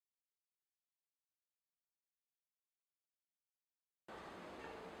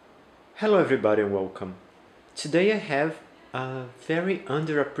Hello everybody and welcome. Today I have a very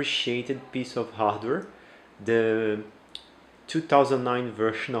underappreciated piece of hardware, the 2009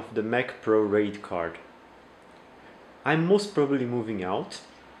 version of the Mac Pro RAID card. I'm most probably moving out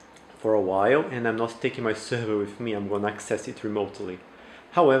for a while and I'm not taking my server with me, I'm gonna access it remotely.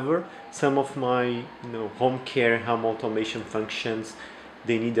 However, some of my home care, home automation functions,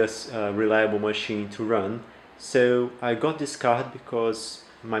 they need a reliable machine to run. So I got this card because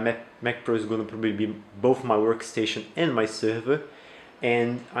my Mac Pro is going to probably be both my workstation and my server,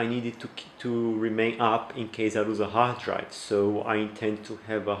 and I need it to remain up in case I lose a hard drive. So I intend to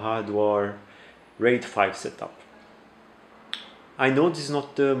have a hardware RAID 5 setup. I know this is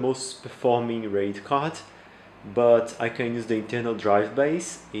not the most performing RAID card, but I can use the internal drive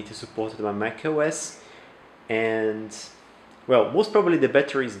base. It is supported by macOS, and well, most probably the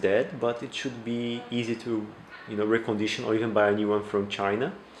battery is dead, but it should be easy to recondition or even buy a new one from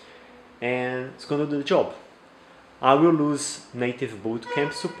China, and it's gonna do the job. I will lose native boot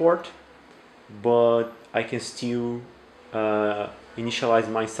camp support, but I can still initialize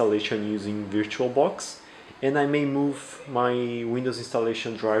my installation using VirtualBox, and I may move my Windows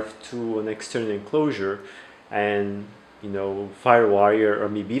installation drive to an external enclosure and FireWire or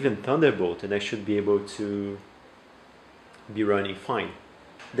maybe even Thunderbolt, and I should be able to be running fine.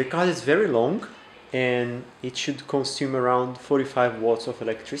 The card is very long and it should consume around 45 watts of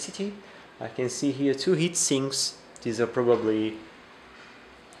electricity. I can see here two heat sinks. These are probably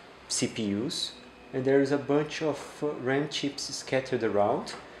CPUs, and there is a bunch of RAM chips scattered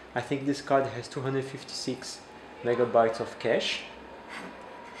around. I think this card has 256 megabytes of cache,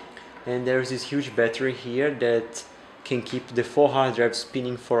 and there's this huge battery here that can keep the 4 hard drives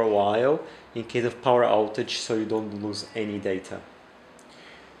spinning for a while in case of power outage, so you don't lose any data.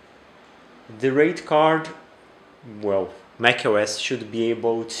 The RAID card, well, macOS should be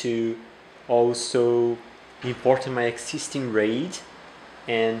able to also import my existing RAID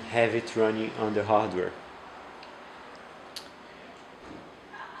and have it running on the hardware.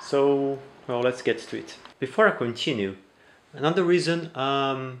 So, well, let's get to it. Before I continue, another reason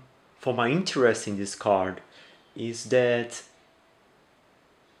for my interest in this card is that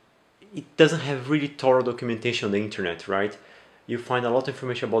it doesn't have really thorough documentation on the internet, right? You find a lot of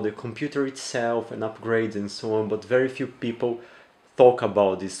information about the computer itself and upgrades and so on, but very few people talk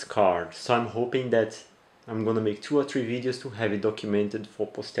about this card. So I'm hoping that I'm gonna make 2 or 3 videos to have it documented for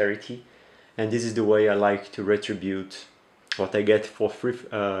posterity, and this is the way I like to retribute what I get for free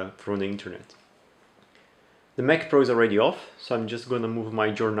from the internet. The Mac Pro is already off, so I'm just gonna move my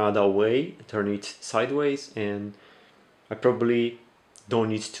Jornada away, turn it sideways, and I probably don't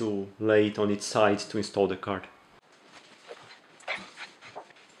need to lay it on its side to install the card.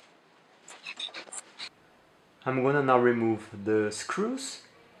 I'm gonna now remove the screws,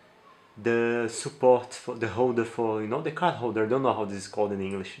 the support for the holder for, the card holder. I don't know how this is called in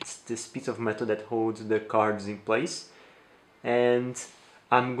English. It's this piece of metal that holds the cards in place. And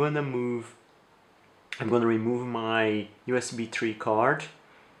I'm gonna remove my USB 3 card,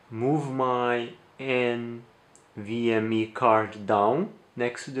 move my NVMe card down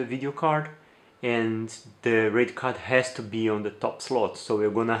next to the video card, and the RAID card has to be on the top slot. So we're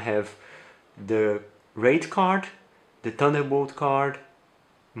gonna have the RAID card, the Thunderbolt card,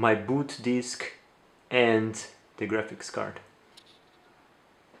 my boot disk, and the graphics card.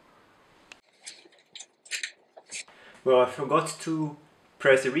 Well, I forgot to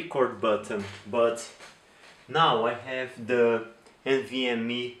press the record button, but now I have the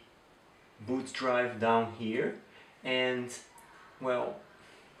NVMe boot drive down here, and well,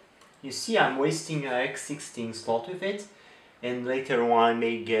 you see I'm wasting an X16 slot with it, and later on I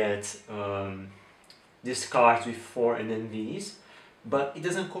may get these cards with 4 NVMe's, but it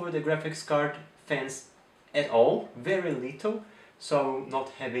doesn't cover the graphics card fans at all, very little, so I will not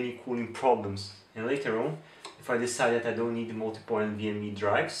have any cooling problems. And later on, if I decide that I don't need multiple NVMe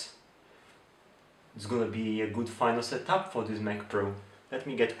drives, it's gonna be a good final setup for this Mac Pro. Let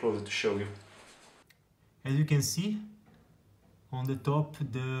me get closer to show you. As you can see, on the top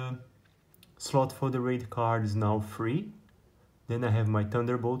the slot for the RAID card is now free. Then I have my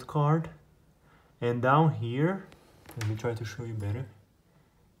Thunderbolt card, and down here, let me try to show you better.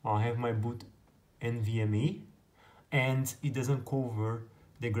 I have my boot NVMe, and it doesn't cover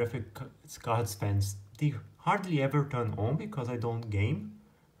the graphics card fans. They hardly ever turn on because I don't game,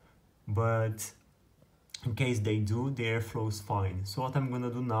 but in case they do, the airflow is fine. So what I'm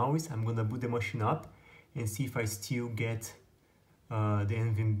gonna do now is I'm gonna boot the machine up and see if I still get the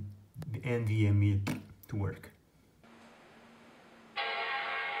NVMe to work.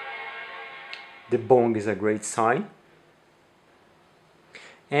 The bong is a great sign.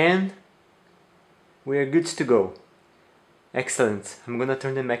 And We are good to go. Excellent. I'm gonna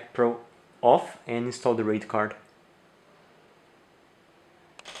turn the Mac Pro off and install the RAID card.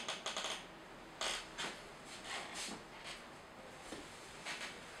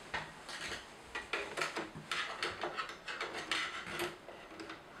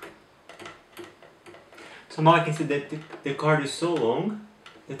 So now I can see that the card is so long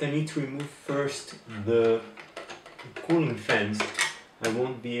that I need to remove first the cooling fans. I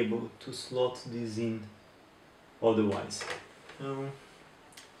won't be able to slot this in otherwise.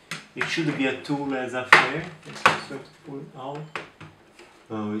 It should be a tool-less affair. Let's just try to pull it out.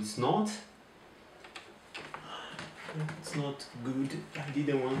 No, it's not. It's not good. I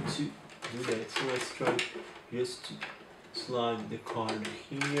didn't want to do that, so let's try just to slide the card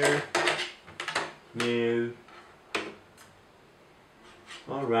here. No.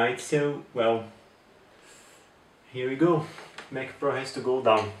 Alright, so, well, here we go. Mac Pro has to go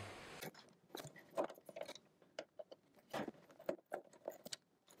down.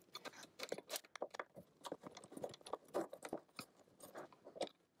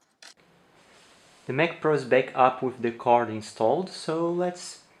 The Mac Pro is back up with the card installed, so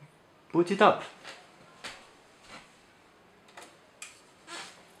let's boot it up.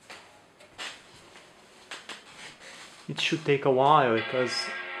 It should take a while because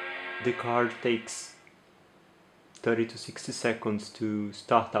the card takes 30 to 60 seconds to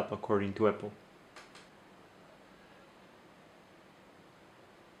start up according to Apple.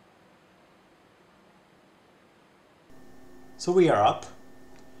 So we are up,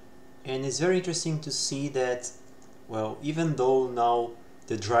 and it's very interesting to see that, well, even though now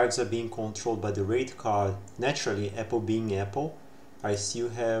the drives are being controlled by the RAID card, naturally, Apple being Apple, I still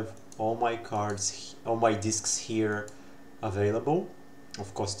have all my cards, all my disks here available.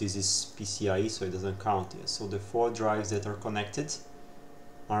 Of course, this is PCIe, so it doesn't count here. So the 4 drives that are connected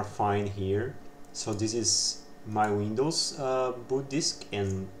are fine here. So this is my Windows boot disk,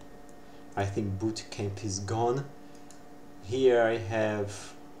 and I think boot camp is gone. Here I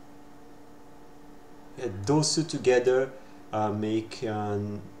have those two together make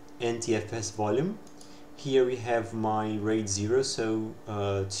an NTFS volume. Here we have my RAID 0, so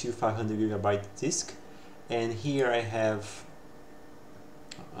 2 500GB disk, and here I have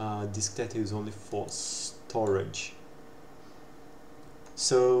a disk that is only for storage.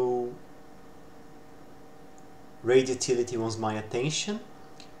 So RAID utility wants my attention,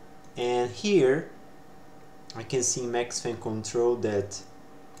 and here I can see in Max Fan Control that,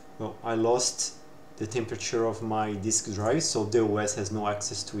 well, I lost the temperature of my disk drive, so the OS has no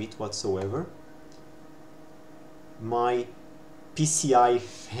access to it whatsoever. My PCIe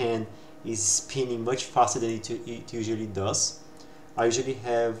fan is spinning much faster than it usually does. I usually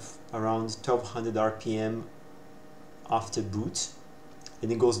have around 1200 RPM after boot,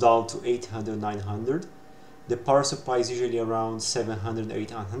 and it goes down to 800, 900. The power supply is usually around 700,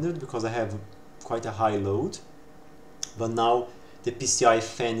 800 because I have quite a high load. But now the PCIe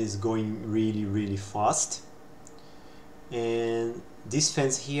fan is going really fast. And these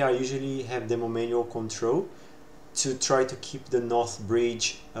fans here, I usually have them on manual control to try to keep the north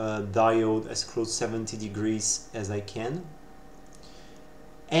bridge diode as close to 70 degrees as I can.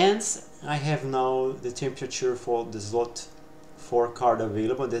 And I have now the temperature for the slot 4 card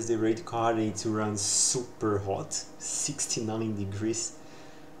available. That's the RAID card, and it runs super hot, 69 degrees.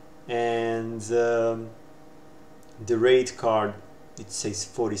 And the RAID card, it says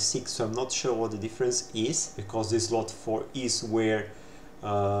 46, so I'm not sure what the difference is, because the slot 4 is where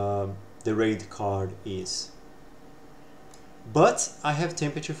the RAID card is. But I have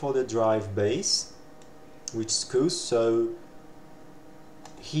temperature for the drive base, which is cool. So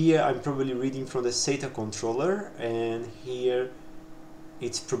here I'm probably reading from the SATA controller, and here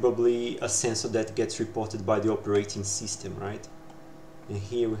it's probably a sensor that gets reported by the operating system, right? And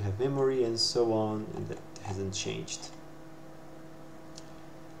here we have memory and so on, and that hasn't changed.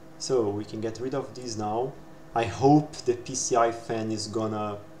 So we can get rid of this now. I hope the PCIe fan is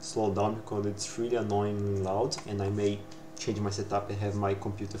gonna slow down because it's really annoyingly loud, and I may change my setup and have my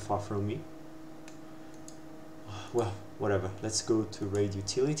computer far from me. Well, whatever. Let's go to RAID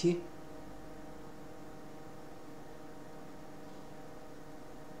utility.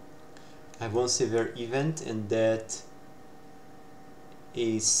 I have one severe event, and that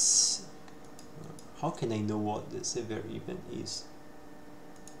is, how can I know what the severe event is?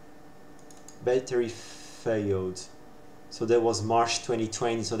 Battery failed. So that was March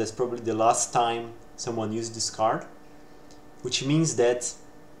 2020, so that's probably the last time someone used this card, which means that,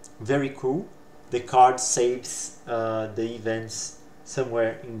 very cool, the card saves the events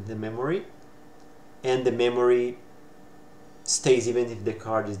somewhere in the memory, and the memory stays even if the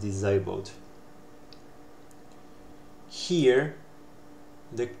card is disabled. here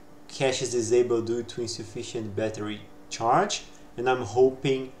the cache is disabled due to insufficient battery charge, and I'm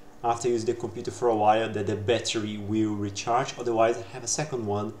hoping after I use the computer for a while that the battery will recharge. Otherwise I have a second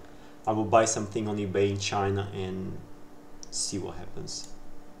one. I will buy something on eBay in China and see what happens.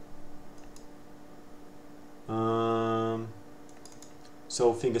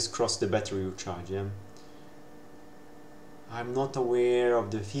 So fingers crossed the battery will charge, yeah. I'm not aware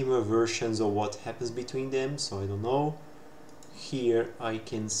of the firmware versions or what happens between them, so I don't know. Here I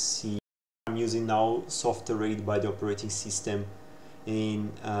can see I'm using now software read by the operating system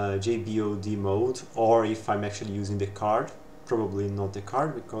in JBOD mode, or if I'm actually using the card. Probably not the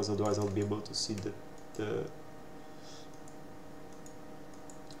card, because otherwise I'll be able to see the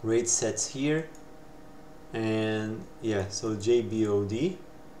RAID sets here. And yeah, so JBOD.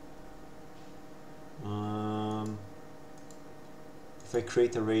 If I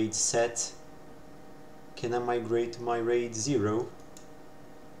create a RAID set, can I migrate to my RAID 0?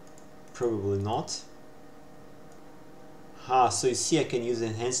 Probably not. So you see I can use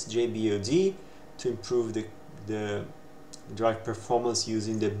enhanced JBOD to improve the drive performance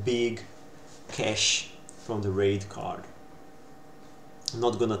using the big cache from the RAID card. I'm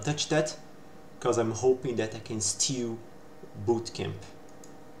not gonna touch that because I'm hoping that I can steal boot camp.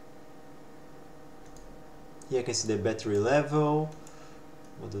 Here I can see the battery level.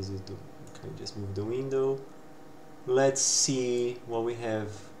 What does it do? Okay, just move the window. Let's see what we have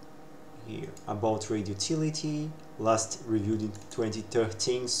here about RAID utility. Last reviewed in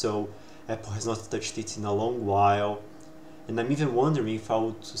 2013, so Apple has not touched it in a long while. And I'm even wondering if I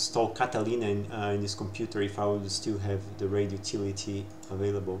would install Catalina in this computer, if I would still have the RAID utility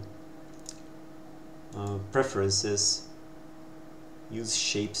available. Preferences. Use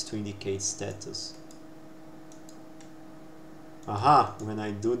shapes to indicate status. Aha! When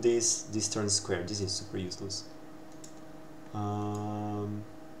I do this, this turns square. This is super useless.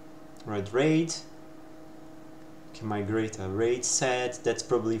 Right, RAID. Can migrate a RAID set. That's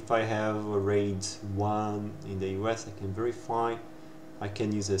probably if I have a RAID 1 in the US, I can verify. I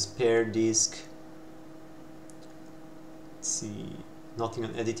can use a spare disk. Let's see, nothing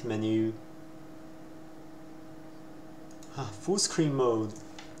on edit menu. Full screen mode,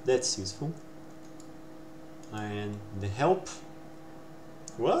 that's useful. And the help.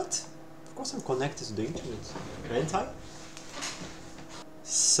 What? Of course I'm connected to the internet. Anti?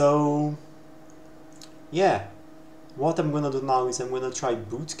 So yeah, what I'm gonna do now is I'm gonna try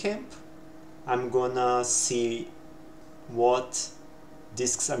boot camp. I'm gonna see what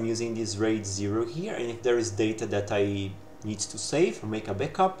disks I'm using this RAID 0 here, and if there is data that I need to save or make a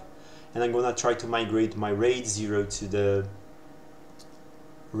backup, and I'm gonna try to migrate my RAID 0 to the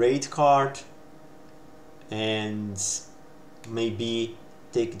RAID card and maybe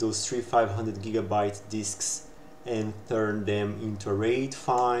take those 500 gigabyte disks and turn them into a RAID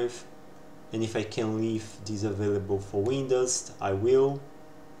 5. And if I can leave these available for Windows, I will.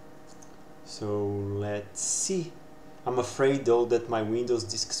 So let's see. I'm afraid though that my Windows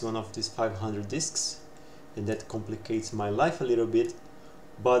disk is one of these 500 disks, and that complicates my life a little bit,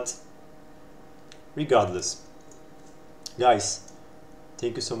 but regardless. Guys,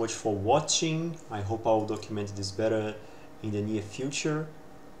 thank you so much for watching. I hope I will document this better in the near future,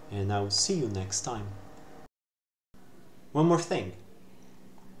 and I will see you next time. One more thing.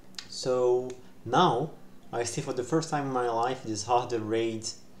 So now I see for the first time in my life this hardware RAID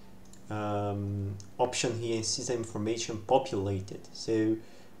option here in system information populated. So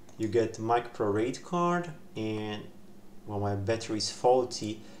you get micro RAID card, and well, my battery is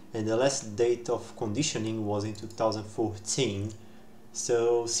faulty, and the last date of conditioning was in 2014.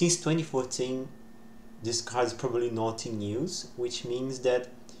 So since 2014 this card is probably not in use, which means that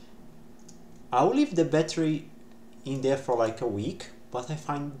I will leave the battery in there for like a week, but I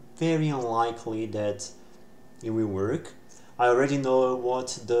find very unlikely that it will work. I already know what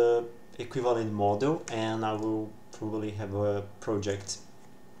the equivalent model, and I will probably have a project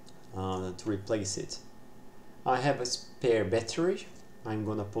to replace it. I have a spare battery. I'm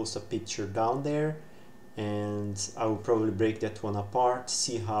gonna post a picture down there, and I will probably break that one apart,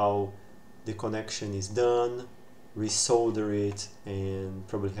 see how the connection is done, resolder it, and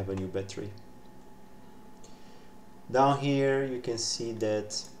probably have a new battery. Down here you can see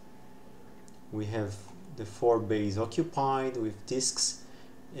that we have the 4 bays occupied with disks,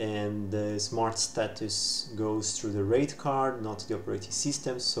 and the smart status goes through the RAID card, not the operating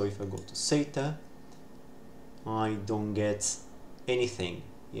system. So if I go to SATA, I don't get anything.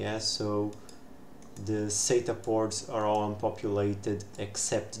 Yeah, so the SATA ports are all unpopulated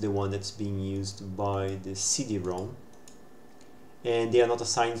except the one that's being used by the CD-ROM, and they are not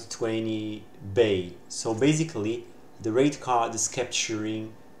assigned to any bay. So basically the RAID card is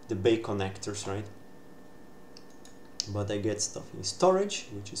capturing the bay connectors, right? But I get stuff in storage,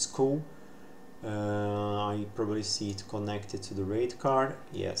 which is cool. I probably see it connected to the RAID card.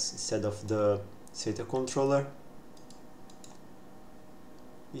 Yes, instead of the SATA controller.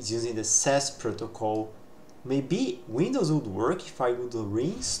 It's using the SAS protocol. Maybe Windows would work if I would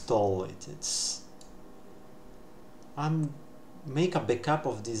reinstall it. Make a backup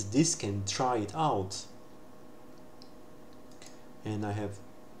of this disk and try it out. And I have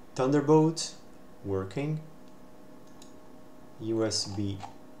Thunderbolt working, USB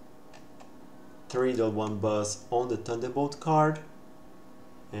 3.1 bus on the Thunderbolt card,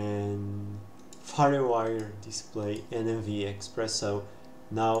 and FireWire display and NVMe Express. So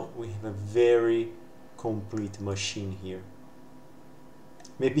now we have a very complete machine here.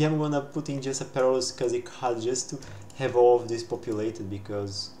 Maybe I'm gonna put in just a parallel SCSI card just to have all of this populated,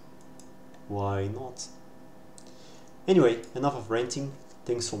 because why not? Anyway, enough of ranting.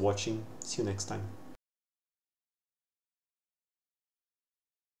 Thanks for watching. See you next time.